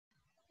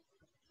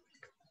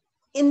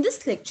In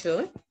this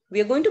lecture,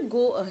 we are going to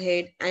go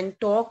ahead and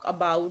talk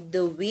about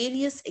the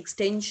various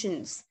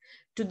extensions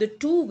to the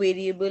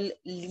two-variable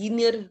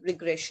linear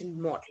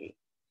regression model.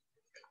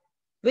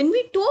 When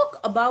we talk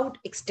about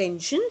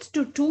extensions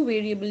to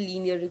two-variable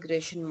linear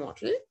regression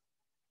model,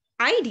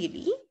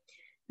 ideally,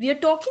 we are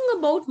talking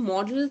about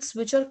models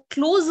which are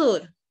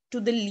closer to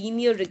the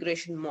linear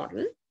regression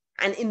model,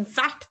 and in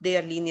fact, they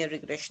are linear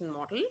regression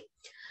model,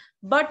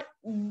 but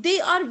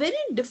they are very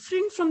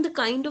different from the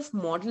kind of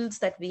models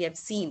that we have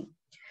seen.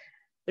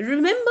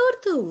 Remember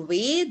the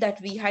way that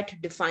we had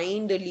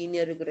defined a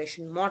linear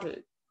regression model.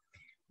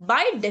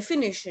 By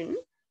definition,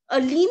 a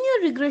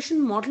linear regression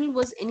model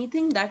was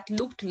anything that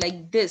looked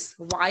like this: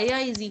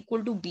 yi is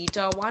equal to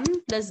beta 1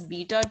 plus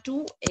beta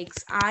 2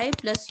 xi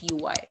plus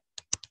ui.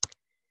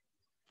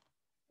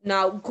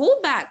 Now go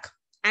back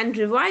and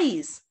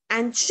revise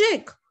and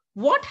check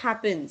what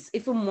happens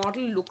if a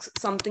model looks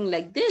something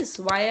like this: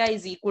 yi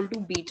is equal to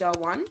beta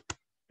 1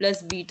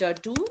 plus beta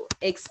 2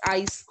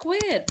 xi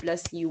square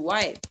plus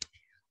ui.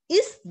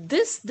 Is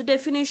this the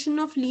definition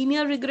of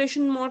linear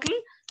regression model?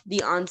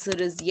 The answer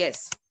is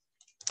yes,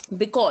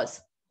 because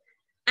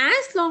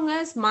as long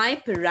as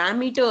my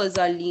parameters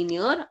are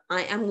linear,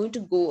 I am going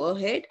to go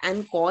ahead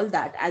and call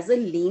that as a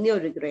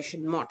linear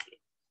regression model.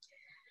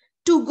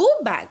 To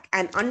go back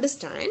and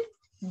understand,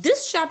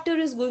 this chapter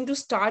is going to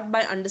start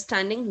by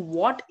understanding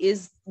what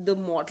is the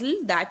model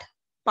that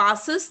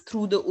passes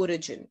through the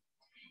origin.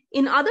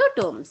 In other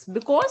terms,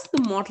 because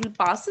the model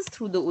passes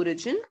through the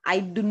origin, I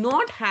do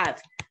not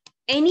have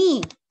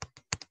any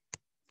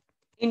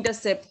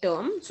intercept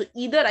term. So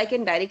either I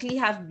can directly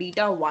have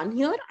beta 1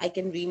 here, I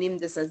can rename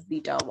this as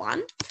beta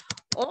 1,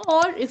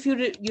 or if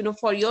you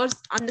for your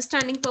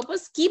understanding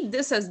purpose, keep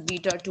this as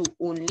beta 2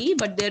 only,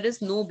 but there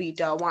is no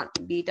beta 1.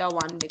 Beta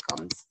 1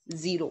 becomes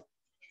 0.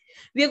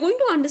 We are going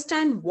to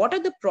understand what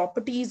are the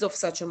properties of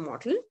such a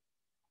model,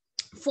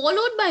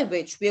 followed by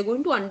which we are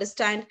going to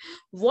understand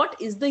what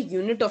is the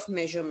unit of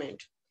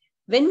measurement.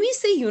 When we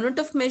say unit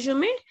of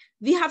measurement,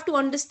 we have to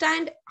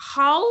understand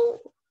how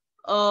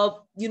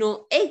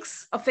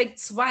x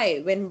affects y.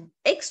 When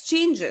x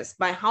changes,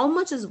 by how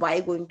much is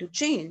y going to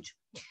change?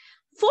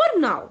 For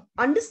now,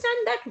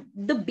 understand that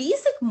the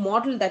basic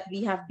model that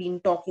we have been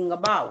talking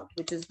about,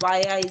 which is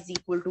yi is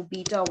equal to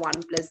beta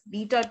 1 plus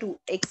beta 2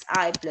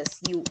 xi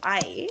plus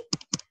ui,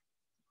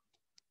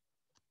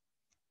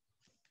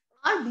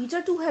 our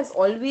beta 2 has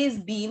always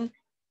been,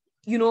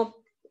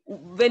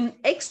 when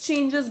x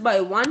changes by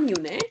 1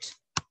 unit,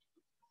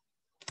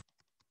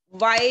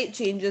 y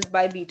changes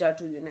by beta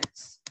 2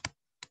 units.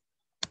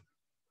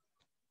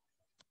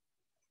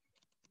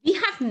 We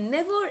have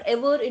never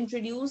ever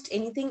introduced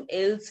anything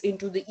else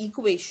into the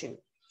equation.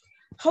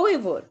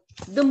 However,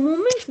 the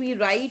moment we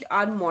write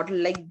our model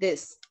like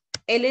this,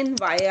 ln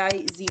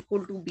yi is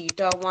equal to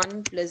beta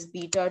 1 plus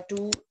beta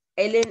 2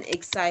 ln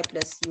xi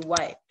plus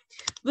ui,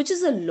 which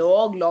is a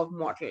log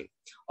model,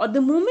 or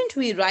the moment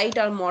we write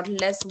our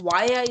model as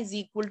yi is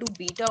equal to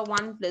beta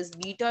 1 plus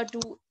beta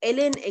 2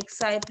 ln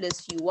xi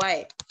plus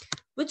ui,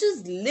 which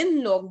is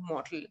ln log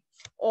model,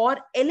 or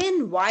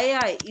ln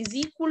yi is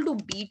equal to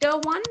beta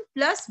 1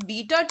 plus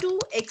beta 2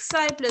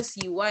 xi plus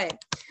ui,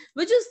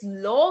 which is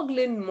log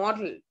ln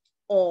model,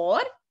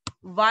 or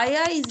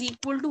yi is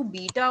equal to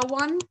beta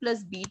 1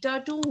 plus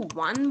beta 2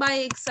 1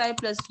 by xi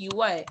plus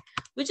ui,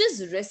 which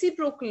is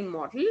reciprocal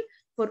model.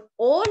 For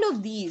all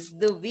of these,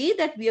 the way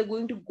that we are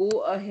going to go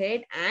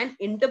ahead and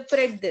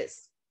interpret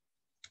this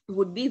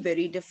would be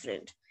very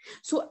different.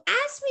 So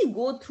as we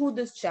go through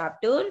this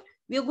chapter,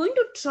 we are going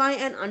to try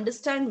and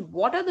understand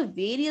what are the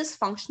various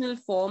functional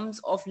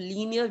forms of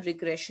linear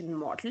regression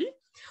model.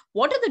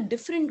 What are the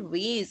different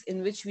ways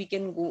in which we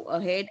can go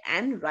ahead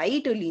and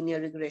write a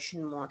linear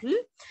regression model?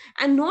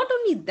 And not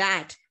only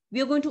that,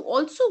 we are going to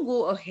also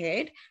go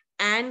ahead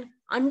and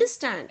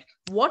understand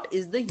what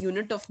is the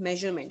unit of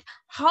measurement.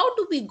 How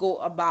do we go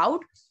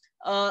about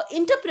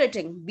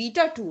interpreting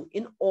beta 2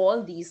 in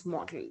all these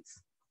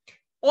models?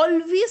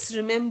 Always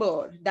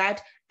remember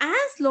that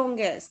as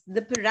long as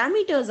the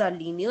parameters are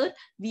linear,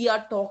 we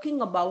are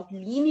talking about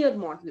linear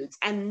models,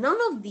 and none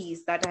of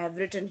these that I have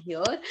written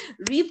here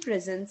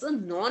represents a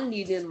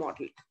non-linear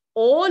model.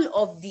 All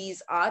of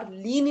these are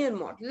linear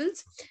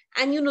models,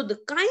 and the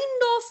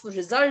kind of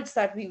results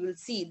that we will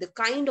see, the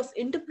kind of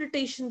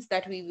interpretations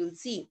that we will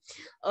see,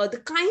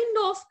 the kind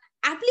of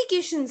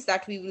applications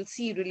that we will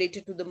see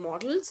related to the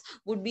models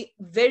would be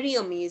very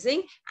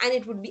amazing, and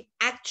it would be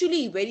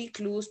actually very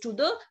close to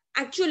the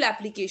actual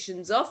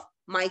applications of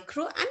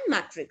micro and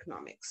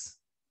macroeconomics.